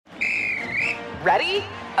Ready?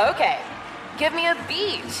 Okay. Give me a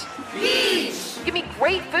beach. Beach! Give me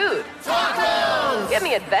great food. Tacos! Give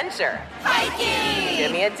me adventure. Hiking!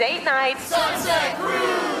 Give me a date night. Sunset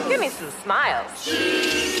cruise! Give me some smiles.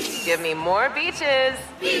 Cheese! Give me more beaches.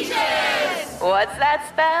 Beaches! What's that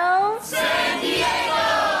spell? San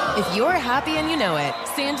Diego! If you're happy and you know it,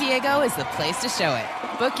 San Diego is the place to show it.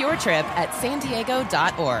 Book your trip at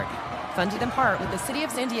sandiego.org. Funded in part with the City of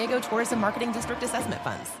San Diego Tourism Marketing District Assessment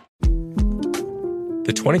Funds.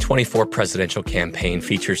 The 2024 presidential campaign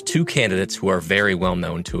features two candidates who are very well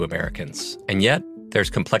known to Americans. And yet, there's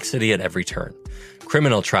complexity at every turn.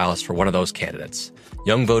 Criminal trials for one of those candidates.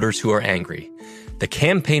 Young voters who are angry. The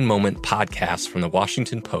Campaign Moment podcast from the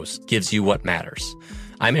Washington Post gives you what matters.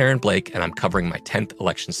 I'm Aaron Blake, and I'm covering my 10th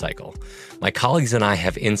election cycle. My colleagues and I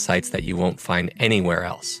have insights that you won't find anywhere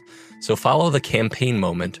else. So follow The Campaign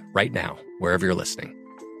Moment right now, wherever you're listening.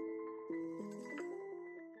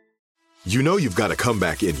 You know you've got a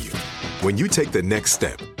comeback in you. When you take the next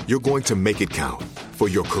step, you're going to make it count. For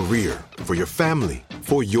your career, for your family,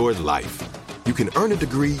 for your life. You can earn a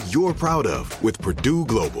degree you're proud of with Purdue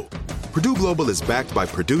Global. Purdue Global is backed by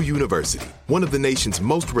Purdue University, one of the nation's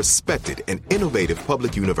most respected and innovative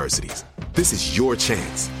public universities. This is your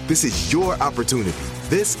chance. This is your opportunity.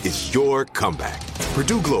 This is your comeback.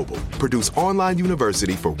 Purdue Global, Purdue's online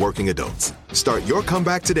university for working adults. Start your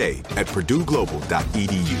comeback today at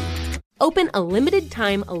purdueglobal.edu. Open a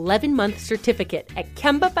limited-time 11-month certificate at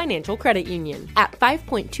Kemba Financial Credit Union. At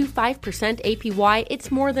 5.25% APY,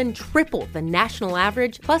 it's more than triple the national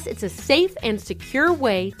average, plus it's a safe and secure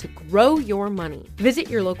way to grow your money.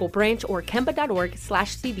 Visit your local branch or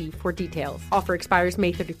kemba.org/cb for details. Offer expires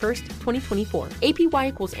May 31st, 2024. APY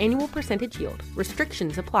equals annual percentage yield.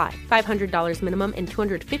 Restrictions apply. $500 minimum and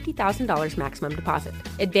 $250,000 maximum deposit.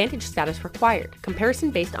 Advantage status required.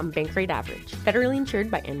 Comparison based on bank rate average. Federally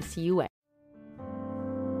insured by NCUA.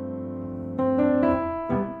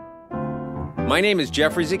 My name is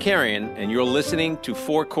Jeffrey Zakarian, and you're listening to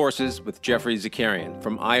Four Courses with Jeffrey Zakarian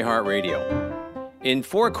from iHeartRadio. In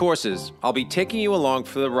Four Courses, I'll be taking you along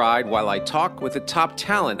for the ride while I talk with the top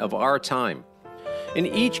talent of our time. In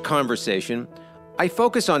each conversation, I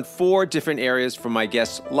focus on four different areas from my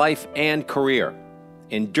guests' life and career.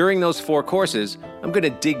 And during those four courses, I'm going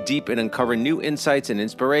to dig deep and uncover new insights and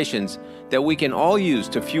inspirations that we can all use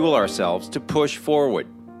to fuel ourselves to push forward.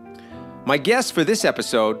 My guest for this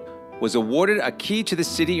episode was awarded a key to the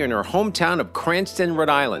city in her hometown of Cranston, Rhode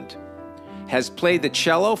Island, has played the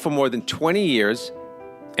cello for more than 20 years,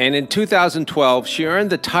 and in 2012, she earned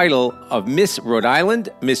the title of Miss Rhode Island,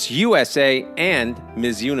 Miss USA, and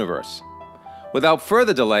Miss Universe. Without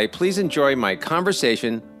further delay, please enjoy my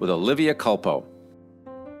conversation with Olivia Culpo.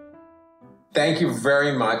 Thank you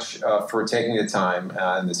very much for taking the time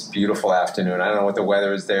on this beautiful afternoon. I don't know what the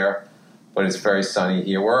weather is there, but it's very sunny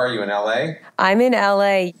here. Where are you, in LA? I'm in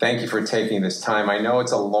LA. Thank you for taking this time. I know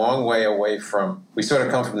it's a long way away from, we sort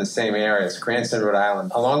of come from the same area. It's Cranston, Rhode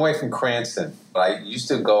Island. A long way from Cranston. But I used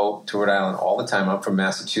to go to Rhode Island all the time. I'm from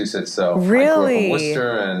Massachusetts, so really? I grew up in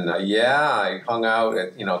Worcester, and I hung out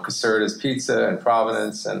at, Caserta's Pizza in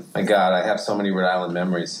Providence, and my God, I have so many Rhode Island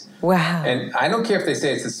memories. Wow. And I don't care if they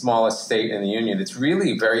say it's the smallest state in the Union. It's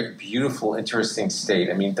really a very beautiful, interesting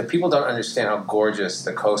state. I mean, the people don't understand how gorgeous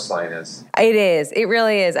the coastline is. It is. It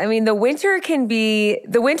really is. I mean, the winter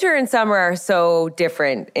and summer are so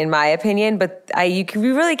different, in my opinion, but you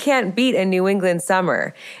really can't beat a New England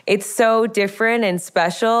summer. It's so different and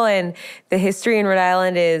special, and the history in Rhode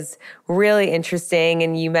Island is really interesting.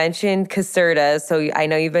 And you mentioned Caserta, so I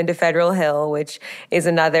know you've been to Federal Hill, which is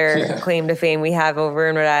another claim to fame we have over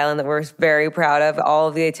in Rhode Island that we're very proud of, all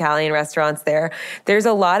of the Italian restaurants there. There's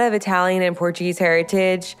a lot of Italian and Portuguese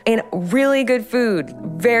heritage and really good food,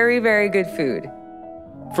 very, very good food.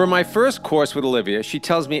 For my first course with Olivia, she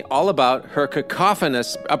tells me all about her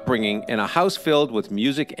cacophonous upbringing in a house filled with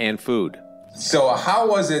music and food. So how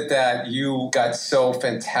was it that you got so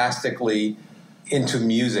fantastically into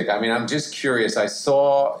music? I mean, I'm just curious. I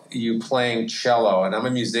saw you playing cello, and I'm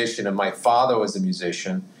a musician, and my father was a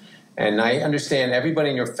musician. And I understand everybody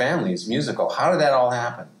in your family is musical. How did that all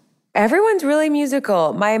happen? Everyone's really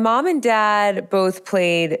musical. My mom and dad both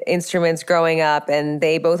played instruments growing up, and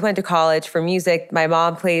they both went to college for music. My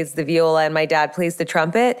mom plays the viola and my dad plays the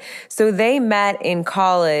trumpet. So they met in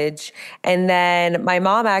college, and then my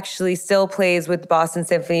mom actually still plays with Boston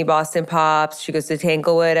Symphony, Boston Pops. She goes to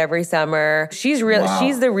Tanglewood every summer. She's real. Wow.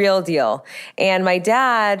 She's the real deal. And my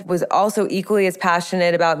dad was also equally as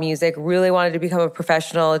passionate about music, really wanted to become a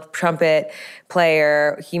professional trumpet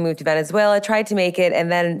player. He moved to Venezuela, tried to make it, and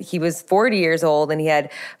then he was 40 years old and he had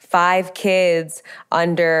 5 kids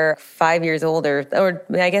under 5 years old, or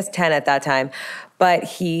I guess 10 at that time. But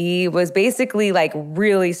he was basically like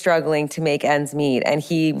really struggling to make ends meet. And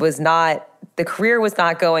the career was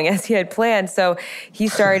not going as he had planned. So he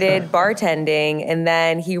started bartending, and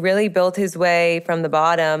then he really built his way from the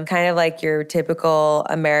bottom, kind of like your typical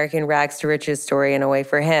American rags to riches story in a way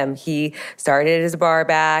for him. He started as a bar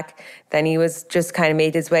back, then he was just kind of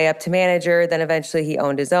made his way up to manager, then eventually he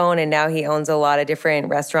owned his own, and now he owns a lot of different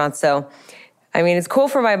restaurants. So, I mean, it's cool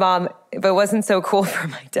for my mom, but it wasn't so cool for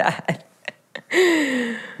my dad.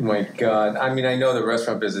 My God. I mean, I know the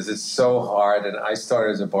restaurant business is so hard, and I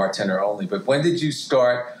started as a bartender only. But when did you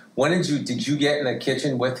start? Did you get in the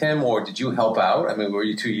kitchen with him, or did you help out? I mean, were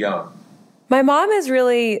you too young? My mom is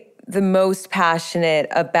really the most passionate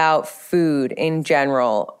about food in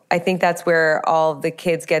general. I think that's where all the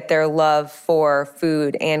kids get their love for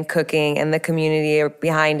food and cooking and the community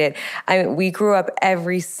behind it. We grew up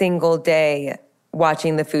every single day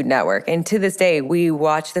watching the Food Network. And to this day, we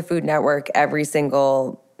watch the Food Network every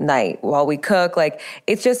single night while we cook. Like,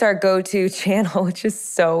 it's just our go-to channel, which is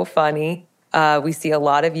so funny. We see a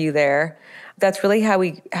lot of you there. That's really how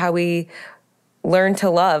we learn to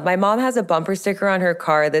love. My mom has a bumper sticker on her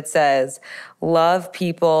car that says, "Love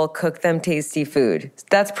people, cook them tasty food."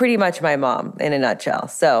 That's pretty much my mom in a nutshell.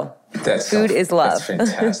 So food is love. That's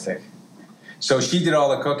fantastic. So she did all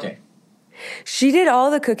the cooking. She did all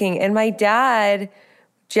the cooking. And my dad,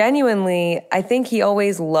 genuinely, I think he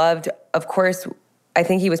always loved, of course, I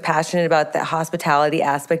think he was passionate about the hospitality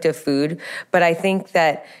aspect of food, but I think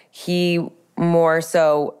that he more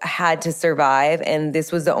so had to survive, and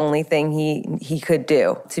this was the only thing he could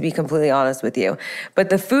do, to be completely honest with you. But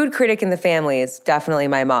the food critic in the family is definitely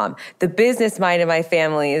my mom. The business mind of my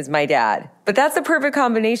family is my dad. But that's the perfect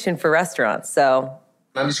combination for restaurants, so.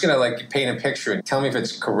 I'm just going to paint a picture and tell me if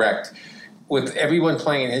it's correct. With everyone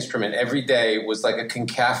playing an instrument, every day was like a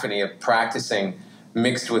cacophony of practicing,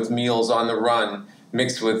 mixed with meals on the run,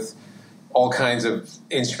 mixed with all kinds of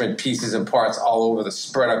instrument pieces and parts all over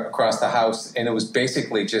spread up across the house. And it was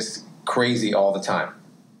basically just crazy all the time.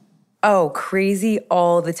 Oh, crazy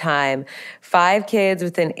all the time. 5 kids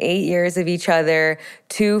within 8 years of each other,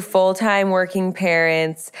 2 full-time working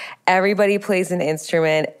parents. Everybody plays an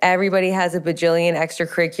instrument. Everybody has a bajillion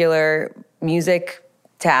extracurricular music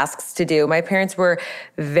tasks to do. My parents were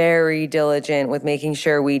very diligent with making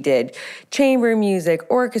sure we did chamber music,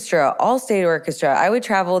 orchestra, all-state orchestra. I would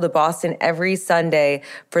travel to Boston every Sunday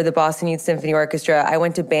for the Boston Youth Symphony Orchestra. I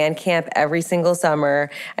went to band camp every single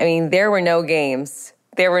summer. I mean, there were no games.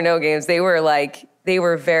 They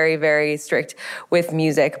were very, very strict with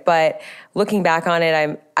music. But looking back on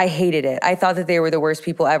it, I hated it. I thought that they were the worst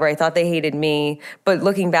people ever. I thought they hated me. But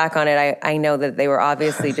looking back on it, I know that they were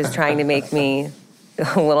obviously just trying to make me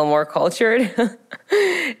a little more cultured.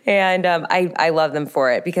 And I love them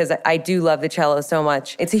for it because I do love the cello so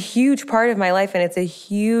much. It's a huge part of my life, and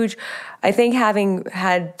I think having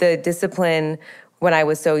had the discipline when I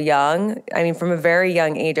was so young, I mean, from a very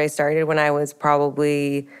young age, I started when I was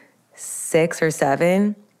probably 6 or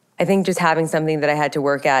 7. I think just having something that I had to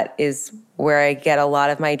work at is where I get a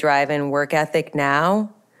lot of my drive and work ethic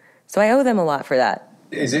now. So I owe them a lot for that.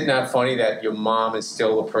 Is it not funny that your mom is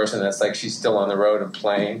still a person that's like she's still on the road and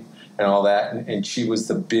playing and all that, and she was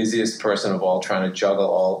the busiest person of all, trying to juggle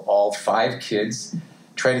all 5 kids,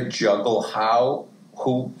 try to juggle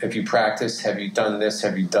who, have you practiced, have you done this,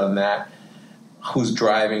 have you done that, who's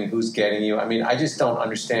driving, who's getting you. I mean, I just don't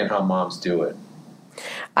understand how moms do it.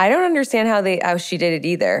 I don't understand how she did it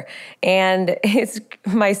either. And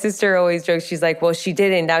my sister always jokes, she's like, well, she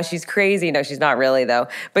didn't, now she's crazy. No, she's not really though.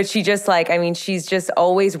 But she's just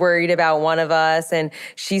always worried about one of us. And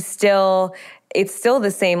it's still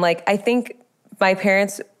the same. Like, I think my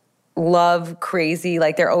parents love crazy.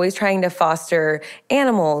 Like, they're always trying to foster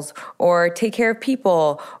animals or take care of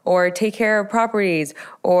people or take care of properties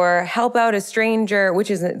or help out a stranger,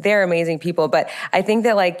 they're amazing people. But I think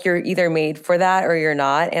that you're either made for that or you're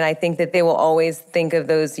not. And I think that they will always think of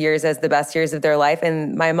those years as the best years of their life.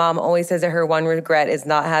 And my mom always says that her one regret is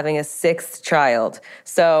not having a 6th child.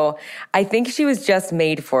 So I think she was just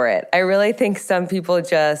made for it. I really think some people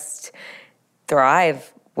just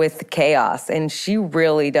thrive with chaos, and she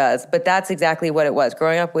really does. But that's exactly what it was.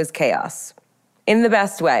 Growing up was chaos in the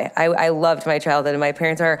best way. I loved my childhood, and my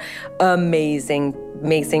parents are amazing,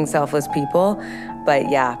 selfless people. But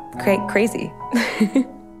yeah, crazy.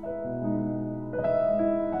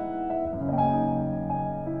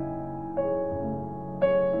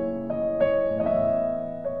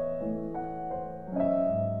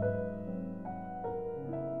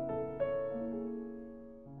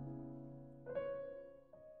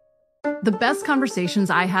 The best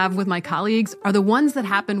conversations I have with my colleagues are the ones that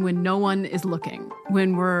happen when no one is looking,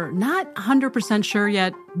 when we're not 100% sure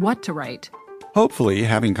yet what to write. Hopefully,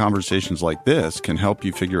 having conversations like this can help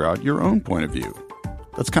you figure out your own point of view.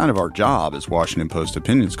 That's kind of our job as Washington Post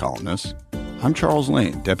opinions columnists. I'm Charles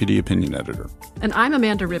Lane, Deputy Opinion Editor. And I'm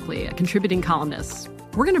Amanda Ripley, a contributing columnist.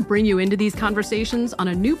 We're going to bring you into these conversations on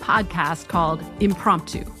a new podcast called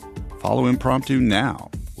Impromptu. Follow Impromptu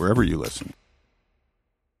now, wherever you listen.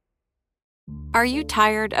 Are you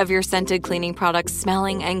tired of your scented cleaning products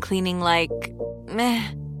smelling and cleaning like meh?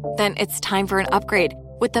 Then it's time for an upgrade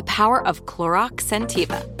with the power of Clorox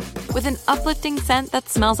Scentiva. With an uplifting scent that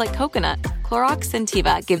smells like coconut, Clorox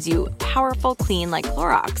Scentiva gives you powerful clean like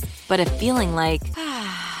Clorox, but a feeling like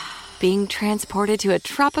being transported to a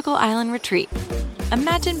tropical island retreat.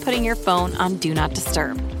 Imagine putting your phone on Do Not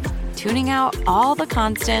Disturb, tuning out all the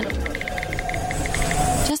constant,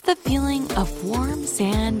 just the feeling of warm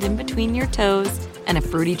sand in between your toes and a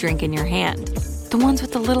fruity drink in your hand. The ones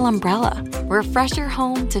with the little umbrella. Refresh your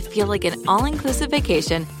home to feel like an all-inclusive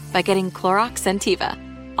vacation by getting Clorox Scentiva.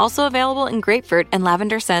 Also available in grapefruit and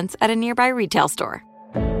lavender scents at a nearby retail store.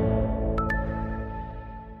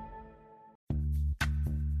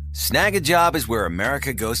 Snag a Job is where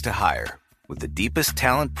America goes to hire, with the deepest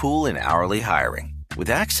talent pool in hourly hiring. With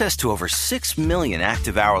access to over 6 million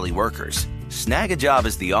active hourly workers, Snag a Job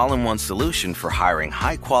is the all-in-one solution for hiring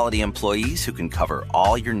high-quality employees who can cover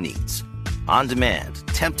all your needs. On demand,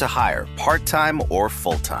 temp to hire, part-time or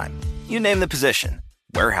full-time. You name the position.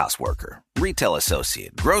 Warehouse worker, retail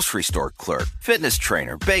associate, grocery store clerk, fitness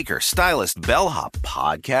trainer, baker, stylist, bellhop,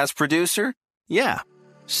 podcast producer. Yeah,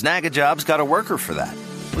 Snag a Job's got a worker for that.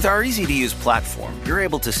 With our easy-to-use platform, you're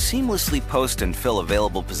able to seamlessly post and fill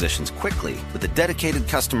available positions quickly with a dedicated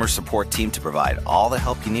customer support team to provide all the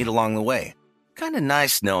help you need along the way. Kind of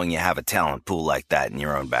nice knowing you have a talent pool like that in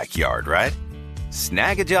your own backyard, right?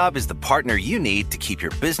 Snag a Job is the partner you need to keep your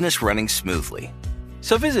business running smoothly.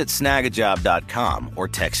 So visit snagajob.com or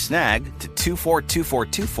text snag to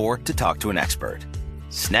 242424 to talk to an expert.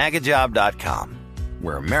 Snagajob.com,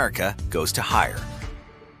 where America goes to hire.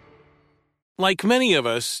 Like many of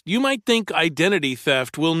us, you might think identity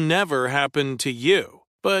theft will never happen to you.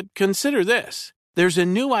 But consider this. There's a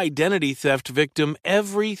new identity theft victim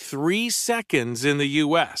every 3 seconds in the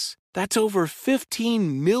U.S. That's over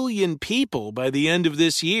 15 million people by the end of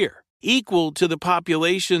this year, equal to the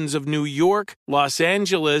populations of New York, Los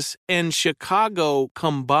Angeles, and Chicago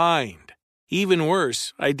combined. Even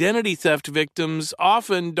worse, identity theft victims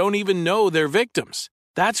often don't even know they're victims.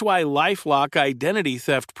 That's why LifeLock Identity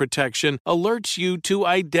Theft Protection alerts you to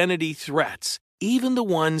identity threats, even the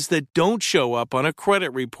ones that don't show up on a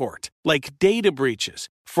credit report, like data breaches,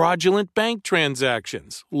 fraudulent bank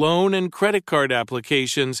transactions, loan and credit card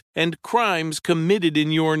applications, and crimes committed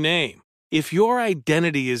in your name. If your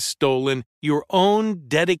identity is stolen, your own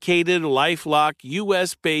dedicated LifeLock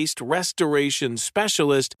U.S.-based restoration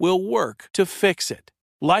specialist will work to fix it.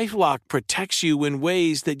 LifeLock protects you in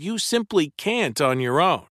ways that you simply can't on your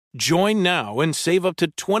own. Join now and save up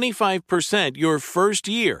to 25% your first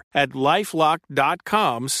year at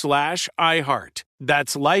LifeLock.com/iHeart.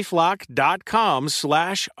 That's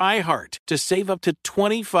LifeLock.com/iHeart to save up to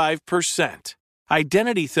 25%.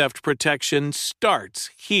 Identity theft protection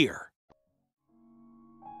starts here.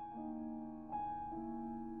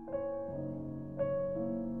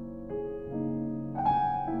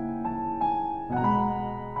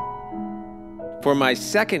 For my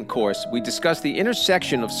second course, we discuss the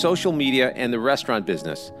intersection of social media and the restaurant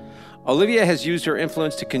business. Olivia has used her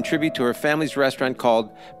influence to contribute to her family's restaurant called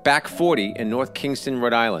Back 40 in North Kingston,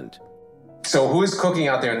 Rhode Island. So who is cooking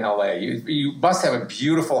out there in LA? You must have a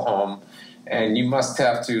beautiful home, and you must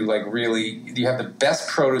have to you have the best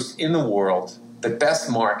produce in the world, the best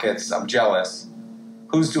markets. I'm jealous.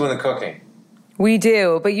 Who's doing the cooking? We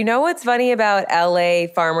do. But you know what's funny about LA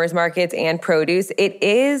farmers markets and produce?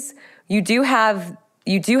 You do have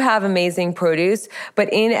amazing produce,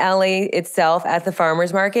 but in LA itself at the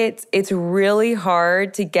farmers markets, it's really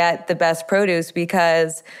hard to get the best produce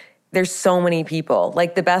because there's so many people.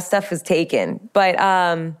 Like the best stuff is taken. But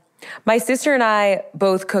my sister and I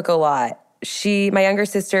both cook a lot. My younger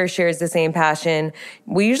sister shares the same passion.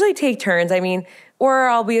 We usually take turns. Or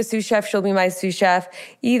I'll be a sous chef, she'll be my sous chef,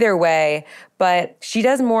 either way. But she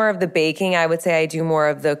does more of the baking. I would say I do more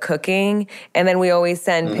of the cooking. And then we always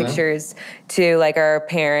send pictures to our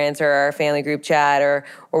parents or our family group chat or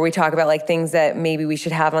we talk about things that maybe we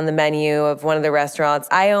should have on the menu of one of the restaurants.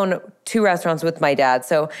 I own 2 restaurants with my dad,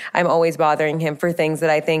 so I'm always bothering him for things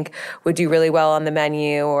that I think would do really well on the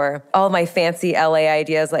menu or all of my fancy LA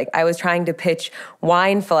ideas. I was trying to pitch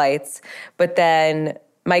wine flights, but then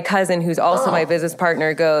my cousin, who's also my business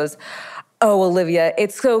partner, goes, "Oh, Olivia,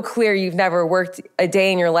 it's so clear you've never worked a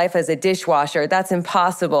day in your life as a dishwasher. That's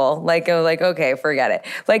impossible." Like, I'm like, okay, forget it.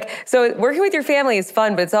 Like, so working with your family is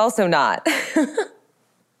fun, but it's also not.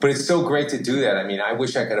 But it's so great to do that. I mean, I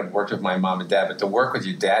wish I could have worked with my mom and dad, but to work with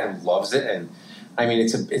your dad who loves it, and I mean,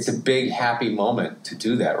 it's a big happy moment to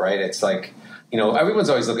do that, right? It's like, you know, everyone's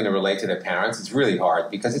always looking to relate to their parents. It's really hard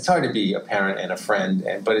because it's hard to be a parent and a friend,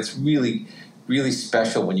 but it's really, really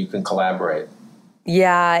special when you can collaborate.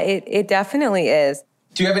 Yeah, it definitely is.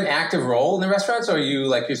 Do you have an active role in the restaurants, or are you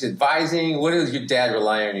like just advising? What does your dad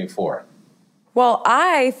rely on you for? Well,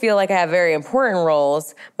 I feel like I have very important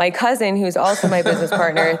roles. My cousin, who's also my business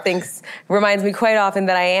partner, reminds me quite often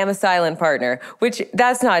that I am a silent partner, which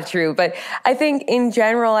that's not true. But I think in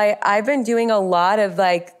general, I've been doing a lot of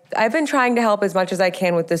I've been trying to help as much as I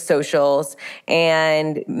can with the socials,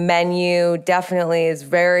 and menu definitely is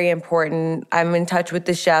very important. I'm in touch with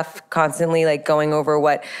the chef constantly, like going over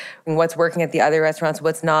what's working at the other restaurants,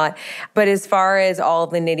 what's not. But as far as all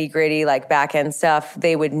the nitty gritty, like back end stuff,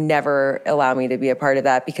 they would never allow me to be a part of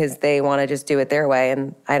that because they want to just do it their way.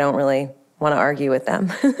 And I don't really want to argue with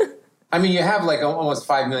them. I mean, you have like almost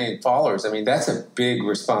 5 million followers. I mean, that's a big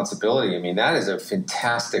responsibility. I mean, that is a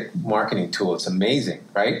fantastic marketing tool. It's amazing,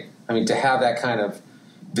 right? I mean, to have that kind of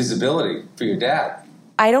visibility for your dad.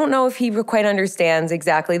 I don't know if he quite understands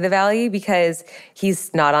exactly the value because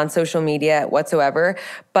he's not on social media whatsoever,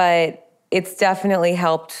 but it's definitely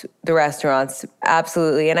helped the restaurants,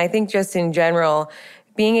 absolutely. And I think just in general,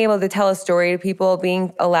 being able to tell a story to people,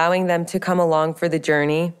 allowing them to come along for the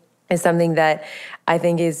journey is something that I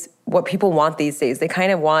think is what people want these days. They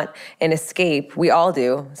kind of want an escape. We all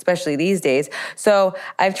do, especially these days. So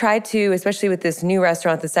I've tried to, especially with this new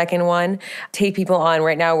restaurant, the second one, take people on.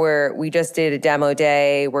 Right now we just did a demo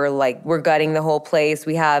day. We're gutting the whole place.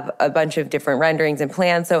 We have a bunch of different renderings and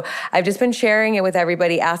plans. So I've just been sharing it with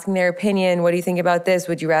everybody, asking their opinion. What do you think about this?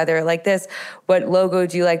 Would you rather it like this? What logo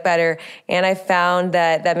do you like better? And I found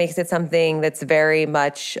that makes it something that's very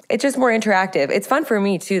much, it's just more interactive. It's fun for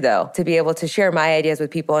me too, though, to be able to share my ideas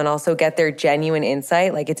with people and also get their genuine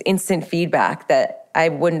insight. Like, it's instant feedback that I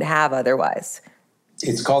wouldn't have otherwise.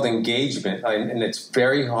 It's called engagement, and it's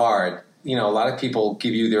very hard. You know, a lot of people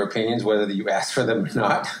give you their opinions whether you ask for them or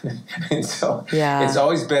not. And so It's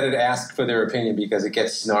always better to ask for their opinion because it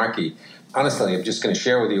gets snarky. Honestly, I'm just going to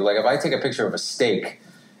share with you, like if I take a picture of a steak,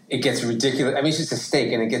 it gets ridiculous. I mean, it's just a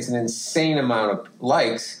steak and it gets an insane amount of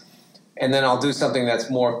likes. And then I'll do something that's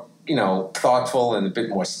more, you know, thoughtful and a bit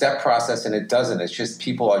more step process, and it doesn't. It's just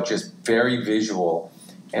people are just very visual.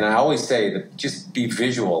 And I always say that just be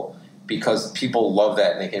visual because people love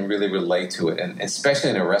that and they can really relate to it. And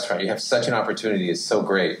especially in a restaurant, you have such an opportunity. It's so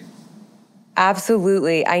great.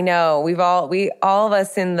 Absolutely. I know. We all of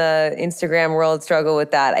us in the Instagram world struggle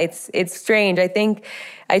with that. It's strange. I think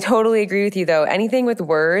I totally agree with you though. Anything with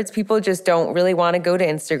words, people just don't really want to go to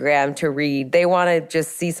Instagram to read. They want to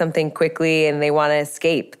just see something quickly and they want to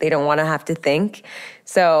escape. They don't want to have to think.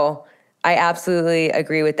 So I absolutely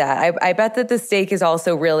agree with that. I bet that the steak is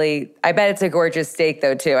also I bet it's a gorgeous steak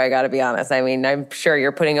though too. I got to be honest. I mean, I'm sure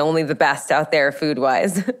you're putting only the best out there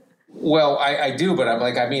food-wise. Well, I do, but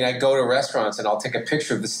I go to restaurants and I'll take a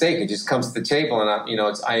picture of the steak. It just comes to the table and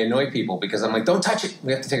I annoy people because I'm like, don't touch it.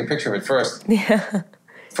 We have to take a picture of it first. Yeah.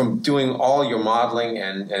 From doing all your modeling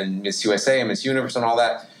and Miss USA and Miss Universe and all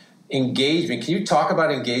that, engagement. Can you talk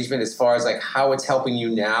about engagement as far as like how it's helping you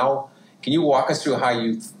now? Can you walk us through how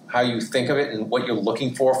you think of it and what you're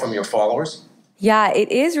looking for from your followers? Yeah,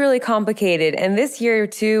 it is really complicated. And this year,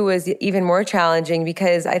 too, was even more challenging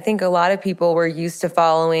because I think a lot of people were used to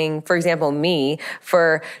following, for example, me,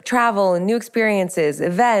 for travel and new experiences,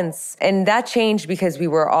 events. And that changed because we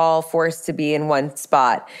were all forced to be in one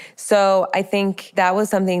spot. So I think that was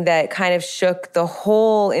something that kind of shook the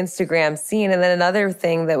whole Instagram scene. And then another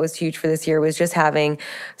thing that was huge for this year was just having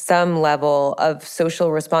some level of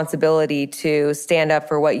social responsibility to stand up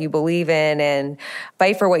for what you believe in and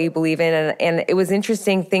fight for what you believe in. And it was an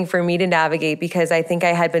interesting thing for me to navigate because I think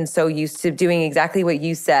I had been so used to doing exactly what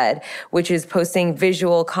you said, which is posting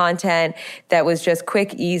visual content that was just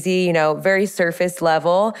quick, easy, very surface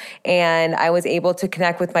level. And I was able to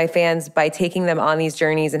connect with my fans by taking them on these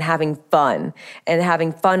journeys and having fun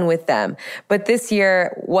with them. But this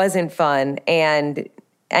year wasn't fun. And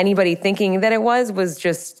anybody thinking that it was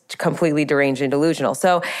just completely deranged and delusional.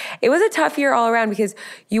 So it was a tough year all around because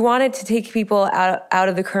you wanted to take people out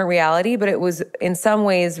of the current reality, but it was in some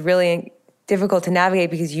ways really difficult to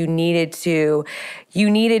navigate because you needed to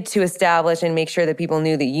establish and make sure that people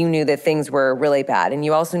knew that you knew that things were really bad. And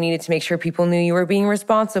you also needed to make sure people knew you were being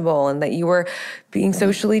responsible and that you were being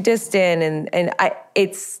socially distant.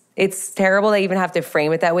 It's terrible to even have to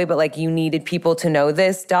frame it that way, but like you needed people to know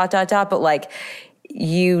this, ... but like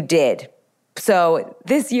you did. So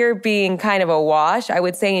this year being kind of a wash, I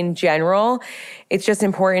would say in general, it's just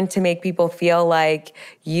important to make people feel like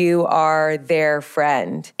you are their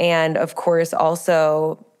friend. And of course,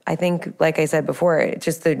 also, I think, like I said before, it's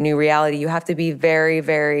just the new reality. You have to be very,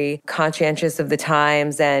 very conscientious of the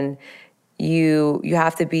times, and you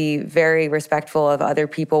have to be very respectful of other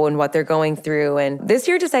people and what they're going through. And this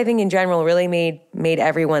year, just I think in general, really made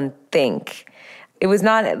everyone think. It was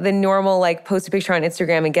not the normal, like, post a picture on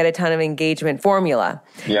Instagram and get a ton of engagement formula.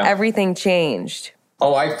 Yeah. Everything changed.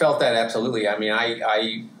 Oh, I felt that absolutely. I mean,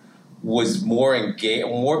 I was more engaged,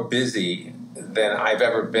 more busy than I've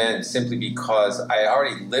ever been, simply because I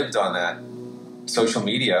already lived on that social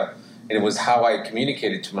media, and it was how I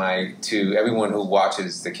communicated to everyone who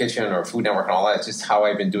watches The Kitchen or Food Network and all that. It's just how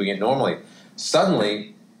I've been doing it normally.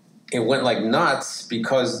 Suddenly, it went like nuts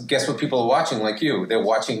because guess what people are watching? Like you, they're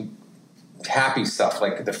watching happy stuff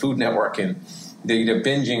like the Food Network, and they're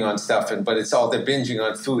binging on stuff, but they're binging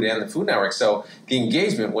on food and the Food Network. So the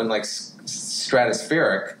engagement went like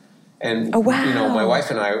stratospheric. And, my wife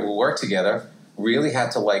and I, who work together, really had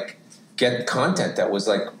to like get content that was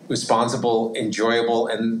like responsible, enjoyable,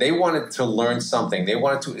 and they wanted to learn something. They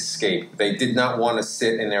wanted to escape. They did not want to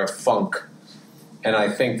sit in their funk. And I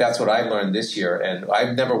think that's what I learned this year. And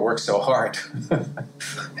I've never worked so hard.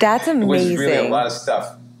 That's amazing. It was really a lot of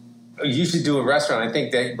stuff. You should do a restaurant. I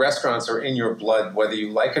think that restaurants are in your blood, whether you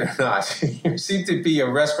like it or not. You seem to be a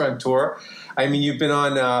restaurateur. I mean, you've been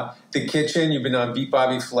on The Kitchen. You've been on Beat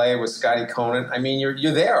Bobby Flay with Scotty Conant. I mean,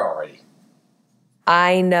 you're there already.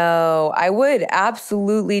 I know. I would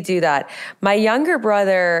absolutely do that. My younger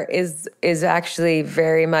brother is actually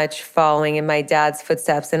very much following in my dad's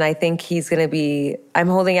footsteps, and I think he's going to be, I'm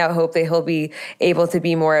holding out hope that he'll be able to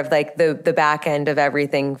be more of like the back end of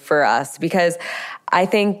everything for us, because I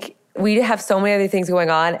think we have so many other things going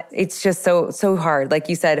on. It's just so hard. Like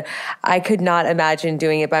you said, I could not imagine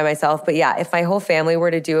doing it by myself. But yeah, if my whole family were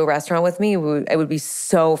to do a restaurant with me, it would be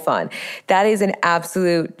so fun. That is an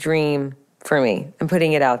absolute dream for me. I'm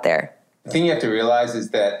putting it out there. The thing you have to realize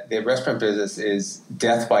is that the restaurant business is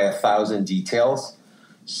death by 1,000 details.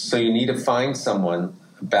 So you need to find someone,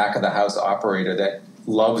 a back of the house operator, that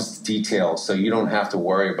loves details so you don't have to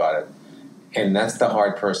worry about it. And that's the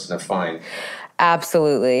hard person to find.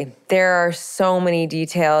 Absolutely. There are so many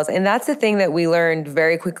details. And that's the thing that we learned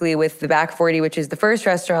very quickly with the Back 40, which is the first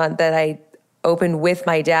restaurant that I opened with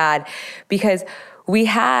my dad, because we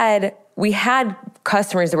had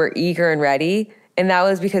customers that were eager and ready. And that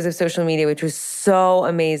was because of social media, which was so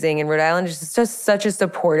amazing. And Rhode Island is just such a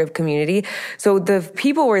supportive community. So the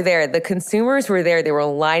people were there. The consumers were there. They were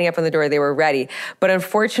lining up on the door. They were ready. But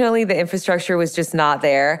unfortunately, the infrastructure was just not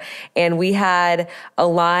there. And we had a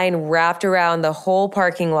line wrapped around the whole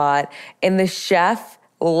parking lot. And the chef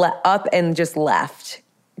up and just left,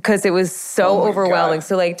 because it was so overwhelming. God.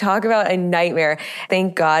 So like, talk about a nightmare.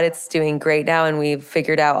 Thank God it's doing great now and we've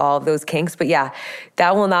figured out all of those kinks. But yeah,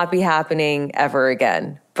 that will not be happening ever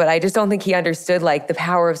again. But I just don't think he understood like the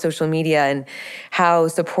power of social media and how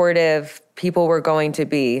supportive people were going to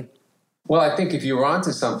be. Well, I think if you're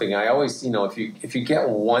onto something, I always, if you get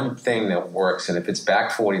one thing that works, and if it's Back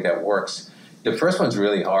 40 that works, the first one's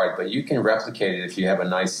really hard, but you can replicate it if you have a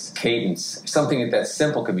nice cadence. Something that's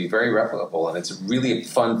simple can be very replicable, and it's really a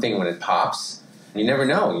fun thing when it pops. You never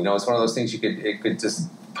know. It's one of those things it could just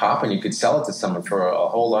pop, and you could sell it to someone for a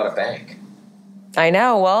whole lot of bank. I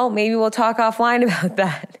know. Well, maybe we'll talk offline about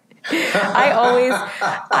that.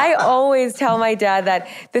 I always tell my dad that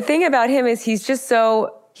the thing about him is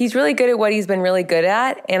he's really good at what he's been really good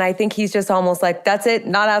at. And I think he's just almost like, that's it,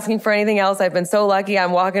 not asking for anything else. I've been so lucky.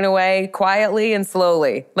 I'm walking away quietly and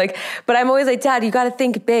slowly. But I'm always like, Dad, you got to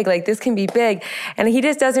think big. Like, this can be big. And he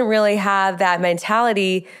just doesn't really have that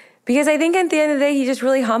mentality, because I think at the end of the day, he's just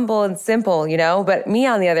really humble and simple, But me,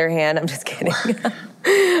 on the other hand, I'm just kidding.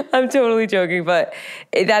 I'm totally joking, but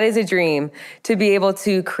that is a dream, to be able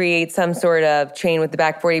to create some sort of chain with the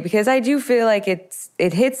Back 40, because I do feel like it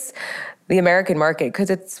hits the American market, because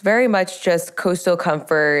it's very much just coastal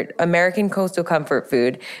comfort, American coastal comfort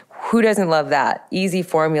food. Who doesn't love that? Easy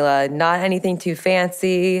formula, not anything too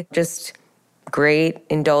fancy, just great,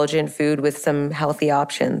 indulgent food with some healthy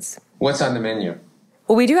options. What's on the menu?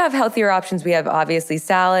 Well, we do have healthier options. We have obviously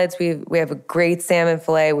salads. We have a great salmon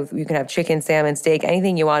fillet. You can have chicken, salmon, steak,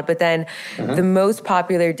 anything you want. But then the most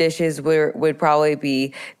popular dishes would probably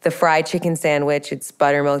be the fried chicken sandwich. It's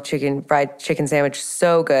buttermilk chicken, fried chicken sandwich,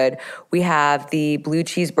 so good. We have the blue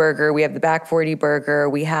cheeseburger. We have the Back 40 burger.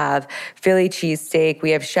 We have Philly cheesesteak.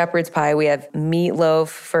 We have shepherd's pie. We have meatloaf,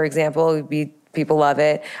 for example. People love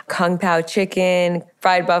it. Kung Pao chicken,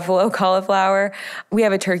 fried buffalo cauliflower. We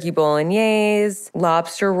have a turkey bolognese,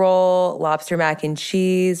 lobster roll, lobster mac and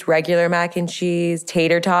cheese, regular mac and cheese,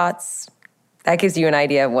 tater tots. That gives you an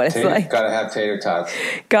idea of what it's like. Gotta have tater tots.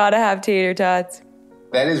 Gotta have tater tots.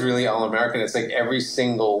 That is really all-American. It's like every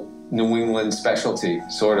single New England specialty,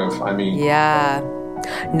 sort of. I mean... Yeah.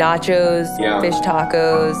 Nachos, fish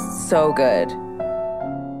tacos, so good.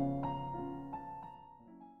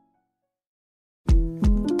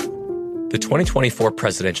 The 2024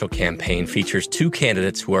 presidential campaign features two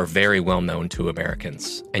candidates who are very well known to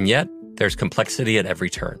Americans. And yet, there's complexity at every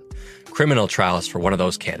turn. Criminal trials for one of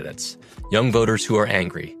those candidates. Young voters who are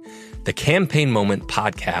angry. The Campaign Moment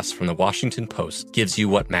podcast from the Washington Post gives you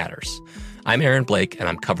what matters. I'm Aaron Blake, and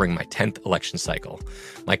I'm covering my 10th election cycle.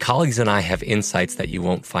 My colleagues and I have insights that you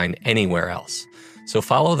won't find anywhere else. So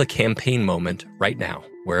follow The Campaign Moment right now,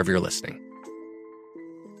 wherever you're listening.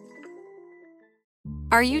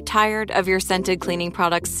 Are you tired of your scented cleaning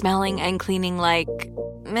products smelling and cleaning like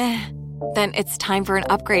meh? Then it's time for an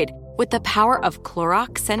upgrade with the power of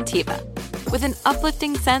Clorox Scentiva. With an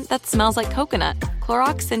uplifting scent that smells like coconut,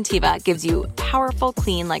 Clorox Scentiva gives you powerful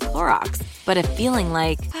clean like Clorox, but a feeling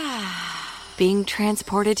like being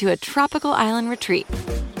transported to a tropical island retreat.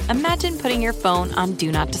 Imagine putting your phone on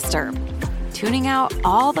Do Not Disturb, tuning out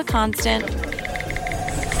all the constant,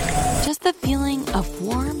 just the feeling of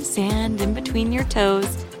warm sand in between your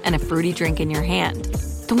toes and a fruity drink in your hand.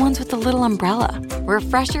 The ones with the little umbrella.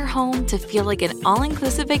 Refresh your home to feel like an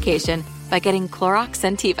all-inclusive vacation by getting Clorox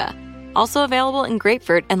Scentiva. Also available in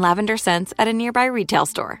grapefruit and lavender scents at a nearby retail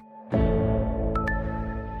store.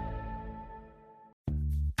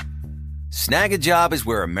 Snag a Job is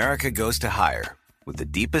where America goes to hire, with the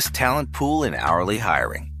deepest talent pool in hourly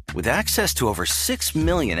hiring. With access to over 6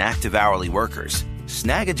 million active hourly workers,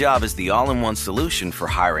 Snag a Job is the all-in-one solution for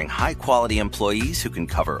hiring high-quality employees who can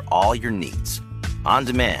cover all your needs. On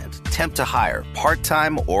demand, temp to hire,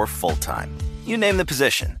 part-time or full-time. You name the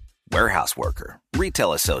position. Warehouse worker,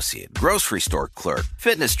 retail associate, grocery store clerk,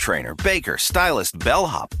 fitness trainer, baker, stylist,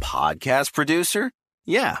 bellhop, podcast producer.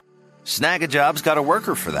 Yeah, Snag a Job's got a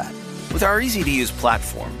worker for that. With our easy-to-use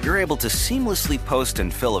platform, you're able to seamlessly post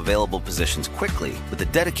and fill available positions quickly with a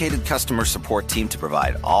dedicated customer support team to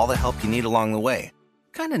provide all the help you need along the way.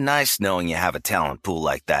 Kind of nice knowing you have a talent pool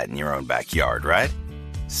like that in your own backyard, right?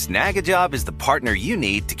 Snag a Job is the partner you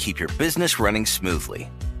need to keep your business running smoothly.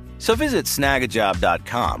 So visit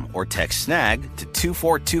snagajob.com or text SNAG to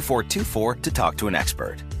 242424 to talk to an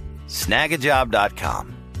expert.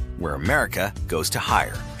 Snagajob.com, where America goes to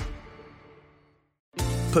hire.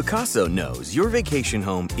 Pacaso knows your vacation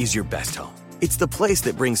home is your best home. It's the place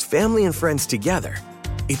that brings family and friends together.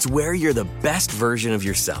 It's where you're the best version of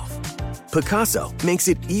yourself. Pacaso makes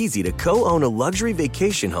it easy to co-own a luxury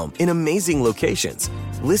vacation home in amazing locations.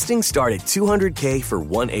 Listings start at $200K for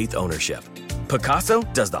 1/8 ownership. Pacaso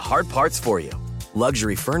does the hard parts for you.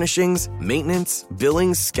 Luxury furnishings, maintenance,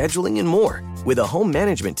 billings, scheduling, and more. With a home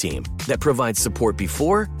management team that provides support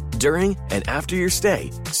before, during, and after your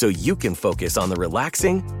stay, so you can focus on the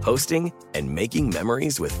relaxing, hosting, and making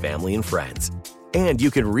memories with family and friends. And you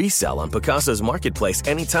can resell on Pacaso's marketplace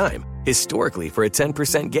anytime, historically for a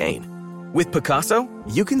 10% gain. With Pacaso,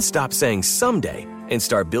 you can stop saying someday and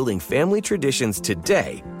start building family traditions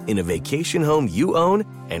today in a vacation home you own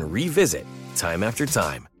and revisit time after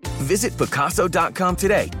time. Visit Pacaso.com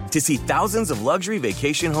today to see thousands of luxury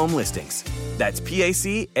vacation home listings. That's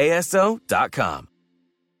PACASO.com.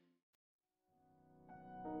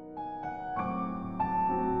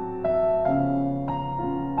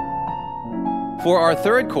 For our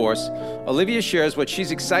third course, Olivia shares what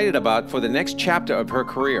she's excited about for the next chapter of her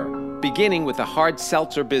career, beginning with the hard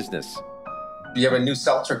seltzer business. You have a new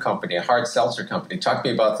seltzer company, a hard seltzer company. Talk to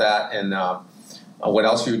me about that and what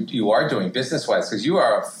else you are doing business-wise, because you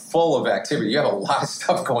are full of activity. You have a lot of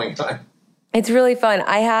stuff going on. It's really fun.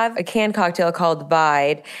 I have a canned cocktail called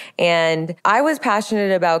Vide, and I was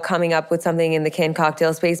passionate about coming up with something in the canned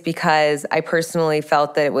cocktail space because I personally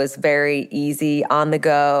felt that it was very easy, on the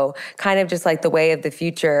go, kind of just like the way of the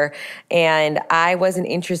future. And I wasn't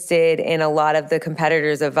interested in a lot of the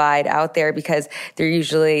competitors of Vide out there because they're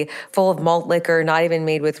usually full of malt liquor, not even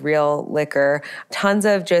made with real liquor, tons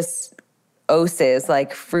of just oses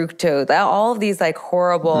like fructose, all of these like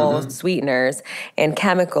horrible sweeteners and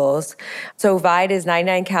chemicals. So Vide is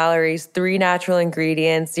 99 calories, 3 natural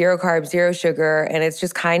ingredients, 0 carbs, 0 sugar. And it's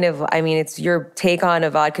just kind of, I mean, it's your take on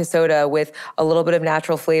a vodka soda with a little bit of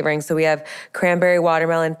natural flavoring. So we have cranberry,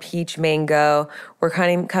 watermelon, peach, mango. We're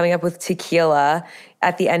kind of coming up with tequila.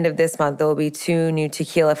 At the end of this month, there will be 2 new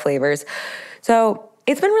tequila flavors. So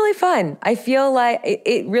it's been really fun. I feel like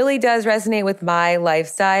it really does resonate with my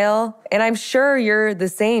lifestyle. And I'm sure you're the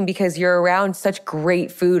same because you're around such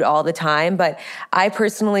great food all the time. But I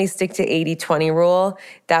personally stick to 80-20 rule.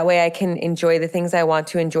 That way I can enjoy the things I want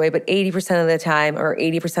to enjoy. But 80% of the time or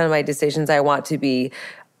 80% of my decisions I want to be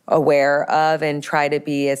aware of and try to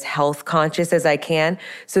be as health conscious as I can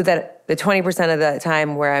so that the 20% of the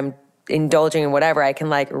time where I'm indulging in whatever, I can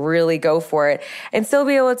like really go for it and still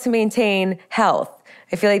be able to maintain health.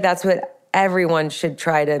 I feel like that's what everyone should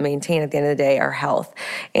try to maintain at the end of the day, our health.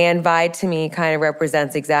 And Vide to me kind of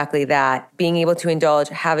represents exactly that. Being able to indulge,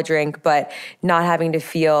 have a drink, but not having to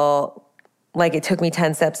feel like it took me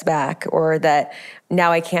 10 steps back or that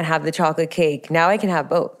now I can't have the chocolate cake. Now I can have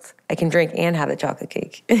both. I can drink and have the chocolate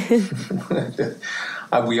cake.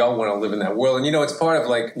 We all want to live in that world. And, it's part of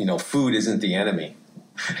like, food isn't the enemy.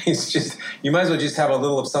 It's just, you might as well just have a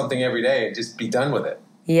little of something every day and just be done with it.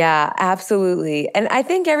 Yeah, absolutely. And I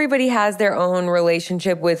think everybody has their own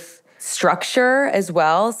relationship with structure as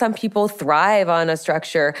well. Some people thrive on a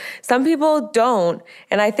structure. Some people don't.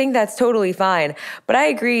 And I think that's totally fine. But I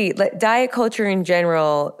agree, diet culture in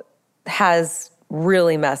general has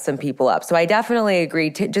really messed some people up. So I definitely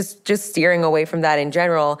agree to just steering away from that in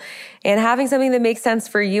general and having something that makes sense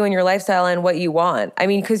for you and your lifestyle and what you want. I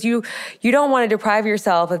mean, because you don't want to deprive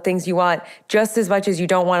yourself of things you want just as much as you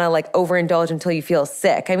don't want to like overindulge until you feel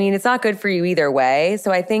sick. I mean, it's not good for you either way.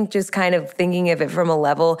 So I think just kind of thinking of it from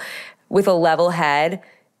with a level head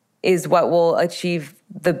is what will achieve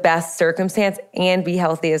the best circumstance and be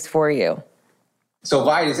healthiest for you. So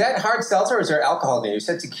Vide, is that hard seltzer or is there alcohol in there? You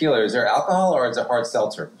said tequila. Is there alcohol or is it hard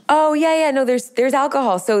seltzer? Oh, yeah. No, there's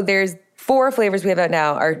alcohol. So there's 4 flavors we have out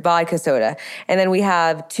now, our vodka soda. And then we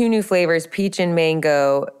have 2 new flavors, peach and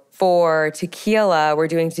mango. For tequila, we're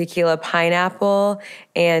doing tequila pineapple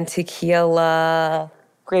and tequila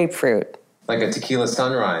grapefruit. Like a tequila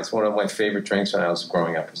sunrise, one of my favorite drinks when I was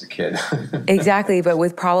growing up as a kid. Exactly, but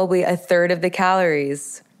with probably a third of the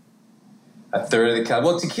calories. A third of the calories.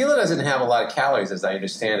 Well, tequila doesn't have a lot of calories, as I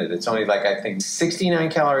understand it. It's only like, I think,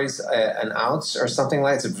 69 calories an ounce or something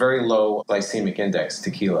like that. It's a very low glycemic index,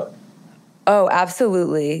 tequila. Oh,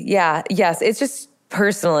 absolutely. Yeah. Yes. It's just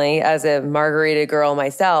personally, as a margarita girl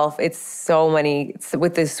myself, it's so many,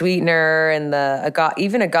 with the sweetener and the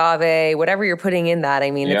even agave, whatever you're putting in that.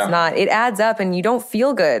 I mean, It's not, it adds up and you don't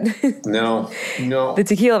feel good. No. The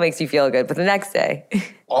tequila makes you feel good, but the next day.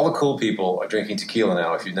 All the cool people are drinking tequila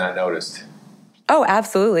now, if you've not noticed. Oh,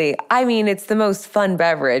 absolutely. I mean, it's the most fun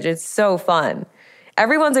beverage. It's so fun.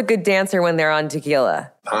 Everyone's a good dancer when they're on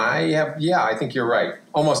tequila. I think you're right.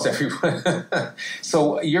 Almost everyone.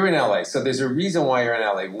 So you're in LA. So there's a reason why you're in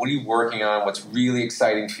LA. What are you working on? What's really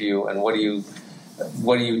exciting for you? And what are you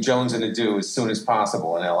jonesing to do as soon as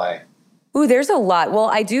possible in LA? Ooh, there's a lot. Well,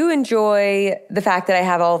 I do enjoy the fact that I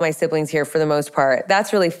have all of my siblings here for the most part.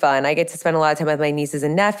 That's really fun. I get to spend a lot of time with my nieces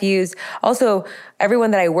and nephews. Also,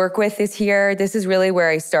 everyone that I work with is here. This is really where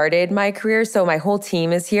I started my career. So my whole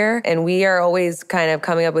team is here and we are always kind of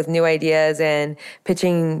coming up with new ideas and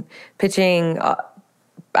pitching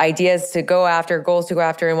ideas to go after, goals to go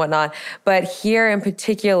after and whatnot. But here in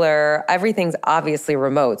particular, everything's obviously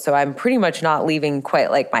remote. So I'm pretty much not leaving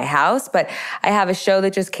quite like my house, but I have a show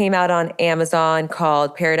that just came out on Amazon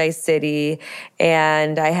called Paradise City.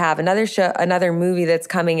 And I have another movie that's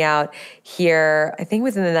coming out here, I think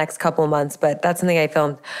within the next couple of months, but that's something I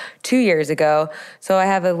filmed 2 years ago. So I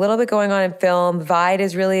have a little bit going on in film. Vide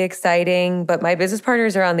is really exciting, but my business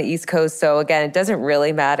partners are on the East Coast. So again, it doesn't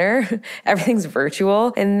really matter. Everything's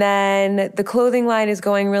virtual. And then the clothing line is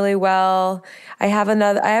going really well. I have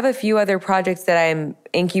a few other projects that I'm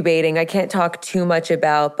incubating. I can't talk too much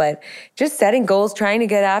about, but just setting goals, trying to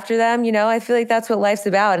get after them. I feel like that's what life's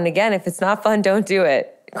about. And again, if it's not fun, don't do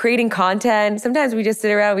it. Creating content. Sometimes we just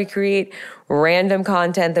sit around, we create random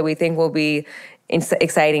content that we think will be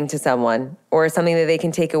exciting to someone or something that they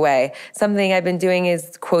can take away. Something I've been doing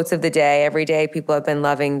is quotes of the day. Every day people have been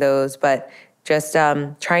loving those, but just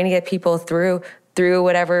trying to get people through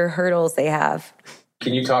whatever hurdles they have.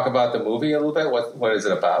 Can you talk about the movie a little bit? What is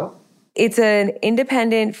it about? It's an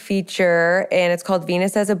independent feature, and it's called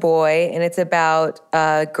Venus as a Boy, and it's about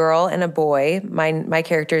a girl and a boy. My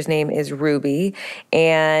character's name is Ruby,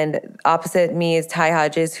 and opposite me is Ty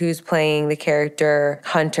Hodges, who's playing the character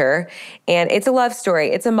Hunter. And it's a love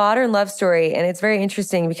story. It's a modern love story, and it's very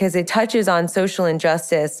interesting because it touches on social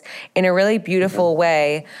injustice in a really beautiful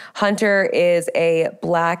way. Hunter is a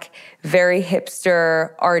Black, very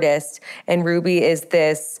hipster artist, and Ruby is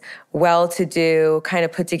this well-to-do, kind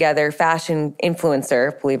of put-together fashion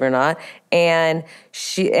influencer, believe it or not. And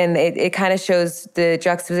it kind of shows the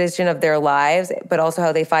juxtaposition of their lives, but also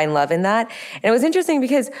how they find love in that. And it was interesting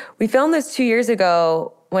because we filmed this 2 years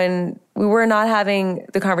ago when we were not having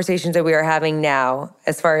the conversations that we are having now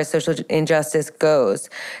as far as social injustice goes.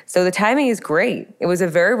 So the timing is great. It was a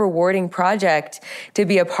very rewarding project to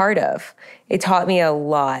be a part of. It taught me a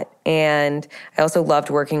lot. And I also loved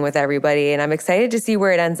working with everybody. And I'm excited to see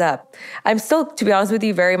where it ends up. I'm still, to be honest with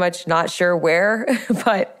you, very much not sure where,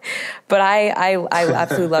 but I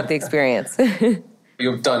absolutely love the experience.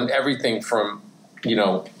 You've done everything from,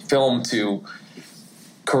 film to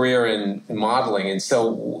career in modeling. And so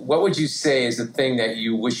what would you say is the thing that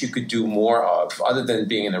you wish you could do more of, other than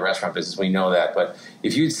being in the restaurant business? We know that. But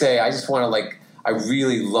if you'd say, I just want to, I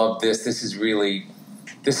really love this. This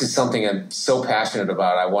is something I'm so passionate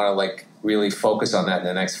about. I want to really focus on that in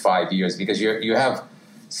the next 5 years, because you have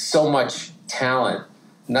so much talent,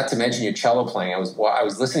 not to mention your cello playing. I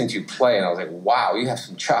was listening to you play and I was like, wow, you have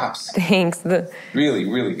some chops. Thanks. Really,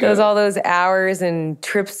 really good. All those hours and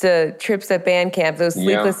trips at band camp, those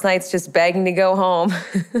sleepless nights just begging to go home.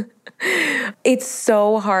 It's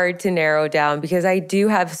so hard to narrow down because I do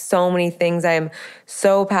have so many things I'm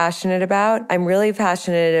so passionate about. I'm really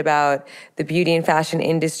passionate about the beauty and fashion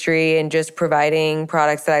industry and just providing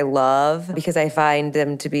products that I love because I find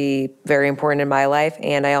them to be very important in my life.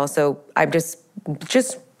 And I'm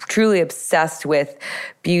just truly obsessed with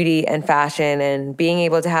beauty and fashion, and being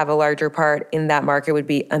able to have a larger part in that market would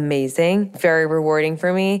be amazing, very rewarding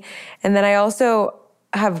for me. And then I also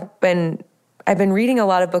I've been reading a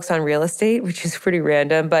lot of books on real estate, which is pretty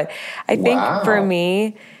random, but I think for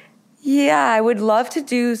me, I would love to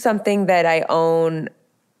do something that I own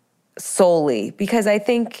solely, because I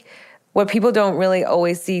think what people don't really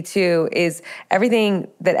always see too is everything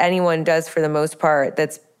that anyone does for the most part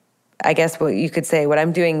that's, I guess what you could say, what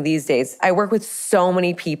I'm doing these days. I work with so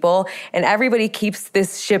many people and everybody keeps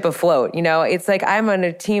this ship afloat. It's like I'm on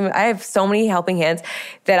a team. I have so many helping hands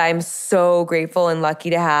that I'm so grateful and lucky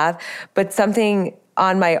to have. But something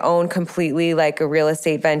on my own completely, like a real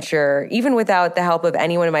estate venture, even without the help of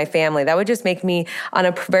anyone in my family, that would just make me on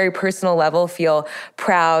a very personal level feel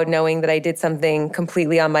proud knowing that I did something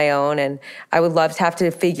completely on my own. And I would love to have to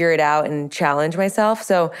figure it out and challenge myself.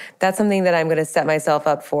 So that's something that I'm going to set myself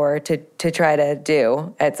up for to try to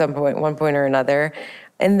do at one point or another.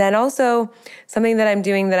 And then also something that I'm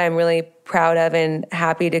doing that I'm really proud of and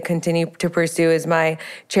happy to continue to pursue is my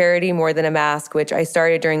charity, More Than a Mask, which I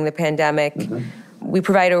started during the pandemic. Mm-hmm. We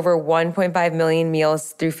provide over 1.5 million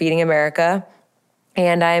meals through Feeding America,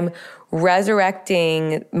 and I'm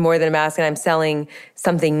resurrecting More Than a Mask, and I'm selling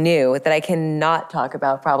something new that I cannot talk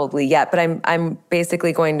about probably yet, but I'm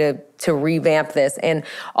basically going to revamp this, and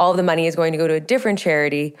all of the money is going to go to a different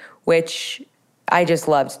charity, which I just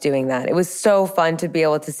loved doing that. It was so fun to be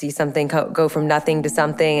able to see something go from nothing to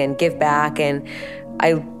something and give back, and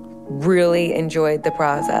I really enjoyed the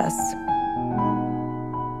process.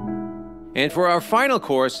 And for our final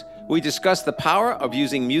course, we discuss the power of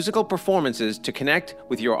using musical performances to connect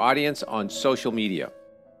with your audience on social media.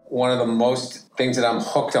 One of the most things that I'm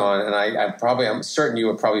hooked on, and I'm certain you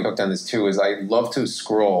are probably hooked on this too, is I love to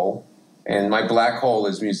scroll, and my black hole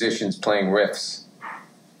is musicians playing riffs.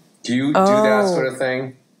 Do you do that sort of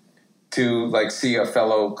thing? To see a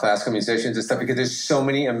fellow classical musicians and stuff? Because there's so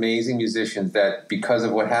many amazing musicians that, because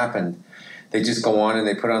of what happened, they just go on and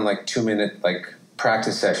they put on 2-minute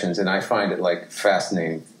practice sessions, and I find it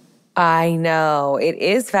fascinating. I know. It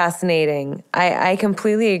is fascinating. I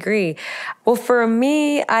completely agree. Well, for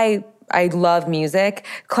me, I love music.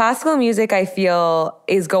 Classical music, I feel,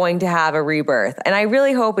 is going to have a rebirth. And I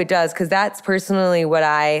really hope it does, because that's personally what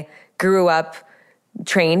I grew up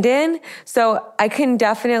trained in. So I can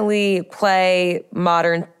definitely play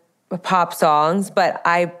modern pop songs, but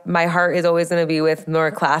my heart is always going to be with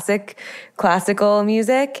more classical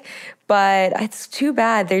music. But it's too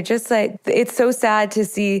bad. They're just it's so sad to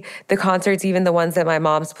see the concerts, even the ones that my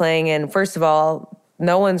mom's playing. And first of all,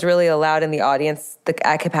 no one's really allowed in the audience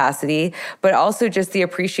at capacity, but also just the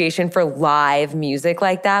appreciation for live music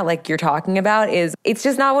like that, like you're talking about, it's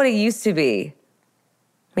just not what it used to be.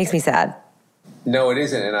 Makes me sad. No, it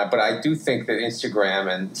isn't. But I do think that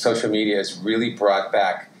Instagram and social media has really brought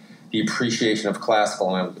back the appreciation of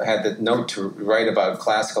classical. And I had the note to write about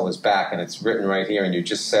classical is back, and it's written right here, and you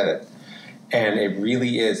just said it. And it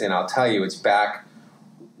really is. And I'll tell you, it's back.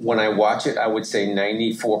 When I watch it, I would say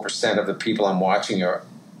 94% of the people I'm watching are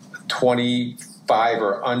 25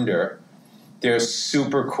 or under. They're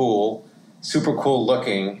super cool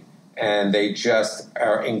looking, and they just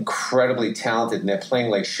are incredibly talented, and they're playing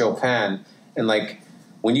like Chopin. And like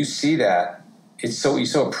when you see that, you're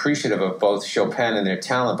so appreciative of both Chopin and their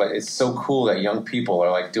talent, but it's so cool that young people are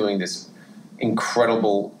like doing this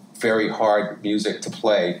incredible, very hard music to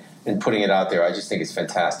play and putting it out there. I just think it's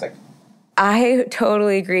fantastic. I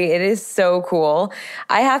totally agree. It is so cool.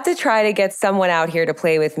 I have to try to get someone out here to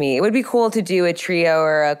play with me. It would be cool to do a trio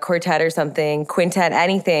or a quartet or something, quintet,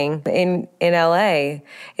 anything in LA.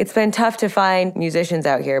 It's been tough to find musicians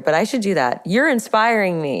out here, but I should do that. You're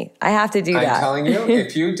inspiring me. I have to do that. I'm telling you,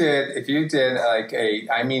 if you did like a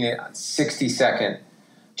 60-second,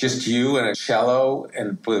 just you and a cello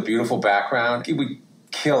and with a beautiful background, it would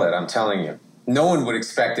kill it. I'm telling you. No one would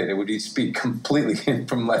expect it. It would just be completely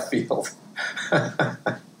from left field.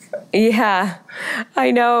 Yeah,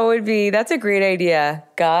 I know it would be. That's a great idea.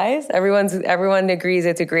 Guys, everyone agrees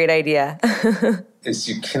it's a great idea.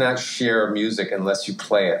 You cannot share music unless you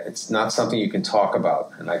play it. It's not something you can talk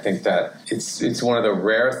about. And I think that it's one of the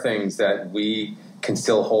rare things that we can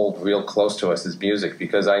still hold real close to us is music,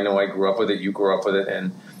 because I know I grew up with it, you grew up with it,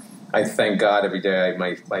 and I thank God every day.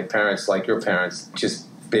 My parents, like your parents, just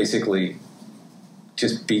basically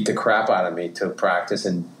just beat the crap out of me to practice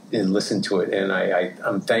and listen to it. And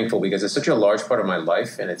I'm thankful because it's such a large part of my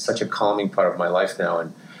life, and it's such a calming part of my life now.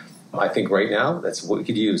 And I think right now that's what we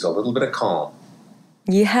could use, a little bit of calm.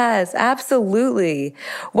 Yes, absolutely.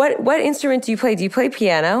 What instrument do you play? Do you play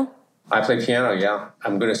piano? I play piano, yeah.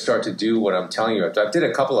 I'm going to start to do what I'm telling you. I did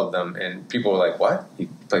a couple of them, and people were like, what? You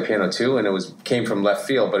play piano too? And it came from left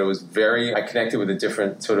field, but it was I connected with a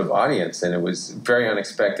different sort of audience, and it was very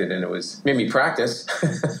unexpected, and made me practice.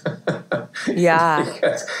 Yeah.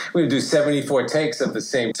 Because we would do 74 takes of the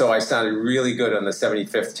same, so I sounded really good on the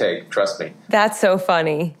 75th take, trust me. That's so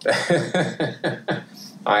funny.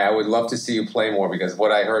 I would love to see you play more, because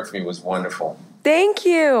what I heard from you was wonderful. Thank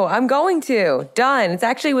you. I'm going to. Done. It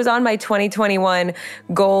actually was on my 2021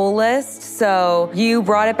 goal list, so you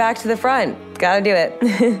brought it back to the front. Gotta do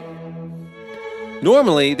it.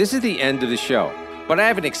 Normally, this is the end of the show, but I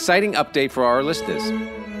have an exciting update for our listeners.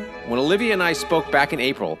 When Olivia and I spoke back in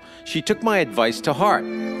April, she took my advice to heart.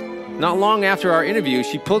 Not long after our interview,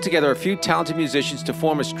 she pulled together a few talented musicians to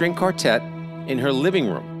form a string quartet in her living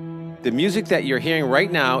room. The music that you're hearing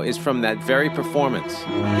right now is from that very performance.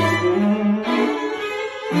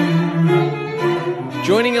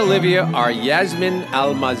 Joining Olivia are Yasmin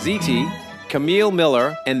Almaziti, Camille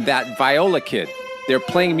Miller, and That Viola Kid. They're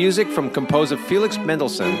playing music from composer Felix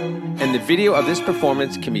Mendelssohn, and the video of this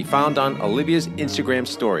performance can be found on Olivia's Instagram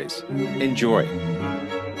stories. Enjoy.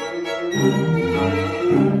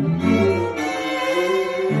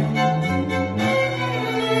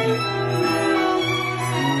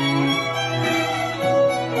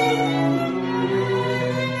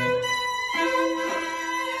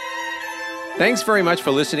 Thanks very much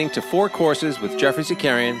for listening to Four Courses with Jeffrey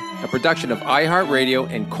Zakarian, a production of iHeartRadio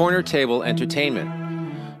and Corner Table Entertainment.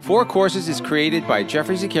 Four Courses is created by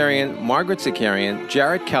Jeffrey Zakarian, Margaret Zakarian,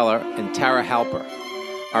 Jared Keller, and Tara Halper.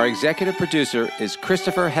 Our executive producer is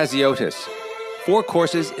Christopher Heziotis. Four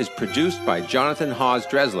Courses is produced by Jonathan Hawes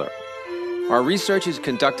Dresler. Our research is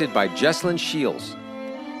conducted by Jesslyn Shields.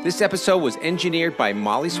 This episode was engineered by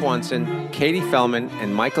Molly Swanson, Katie Fellman,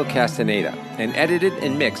 and Michael Castaneda, and edited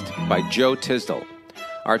and mixed by Joe Tisdall.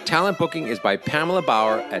 Our talent booking is by Pamela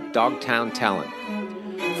Bauer at Dogtown Talent.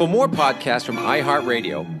 For more podcasts from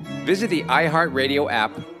iHeartRadio, visit the iHeartRadio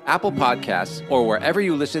app, Apple Podcasts, or wherever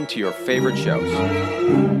you listen to your favorite shows.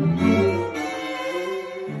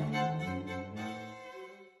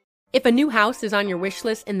 If a new house is on your wish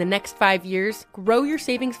list in the next 5 years, grow your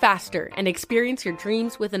savings faster and experience your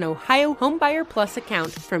dreams with an Ohio Homebuyer Plus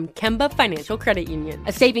account from Kemba Financial Credit Union.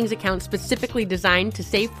 A savings account specifically designed to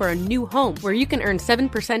save for a new home, where you can earn 7%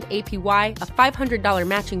 APY, a $500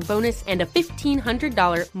 matching bonus, and a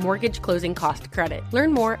 $1,500 mortgage closing cost credit.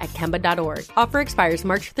 Learn more at Kemba.org. Offer expires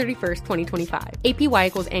March 31st, 2025. APY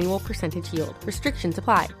equals annual percentage yield. Restrictions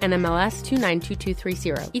apply. NMLS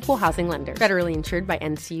 292230. Equal housing lender. Federally insured by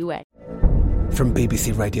NCUA. From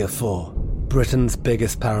BBC Radio 4, Britain's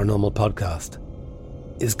biggest paranormal podcast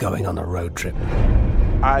is going on a road trip.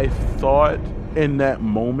 I thought in that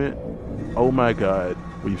moment, oh my God,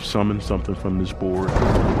 we've summoned something from this board.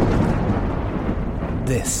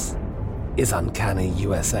 This is Uncanny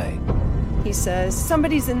USA. He says,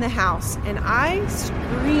 somebody's in the house, and I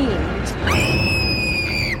screamed.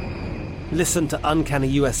 Listen to Uncanny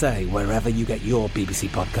USA wherever you get your BBC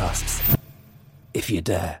podcasts, if you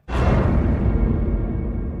dare.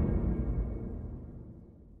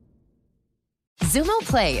 Xumo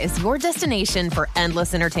Play is your destination for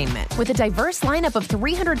endless entertainment. With a diverse lineup of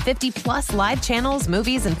 350-plus live channels,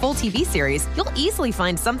 movies, and full TV series, you'll easily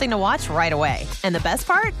find something to watch right away. And the best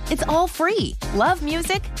part? It's all free. Love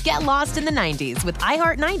music? Get lost in the 90s with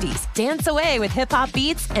iHeart 90s, dance away with hip-hop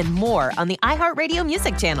beats, and more on the iHeartRadio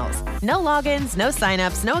music channels. No logins, no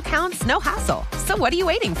signups, no accounts, no hassle. So what are you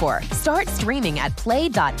waiting for? Start streaming at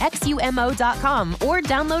play.xumo.com or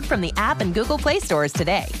download from the app and Google Play stores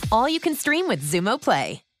today. All you can stream with Xumo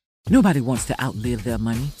Play. Nobody wants to outlive their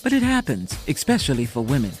money, but it happens, especially for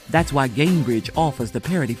women. That's why Gainbridge offers the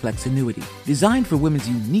Parity Flex annuity, designed for women's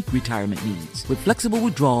unique retirement needs, with flexible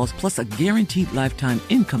withdrawals plus a guaranteed lifetime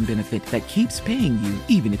income benefit that keeps paying you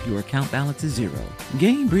even if your account balance is zero.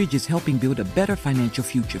 Gainbridge is helping build a better financial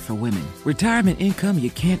future for women. Retirement income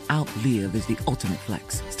you can't outlive is the ultimate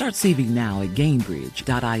flex. Start saving now at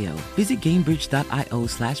Gainbridge.io. Visit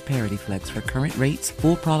Gainbridge.io/ParityFlex for current rates,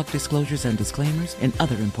 full product disclosures and disclaimers, and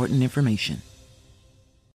other important information.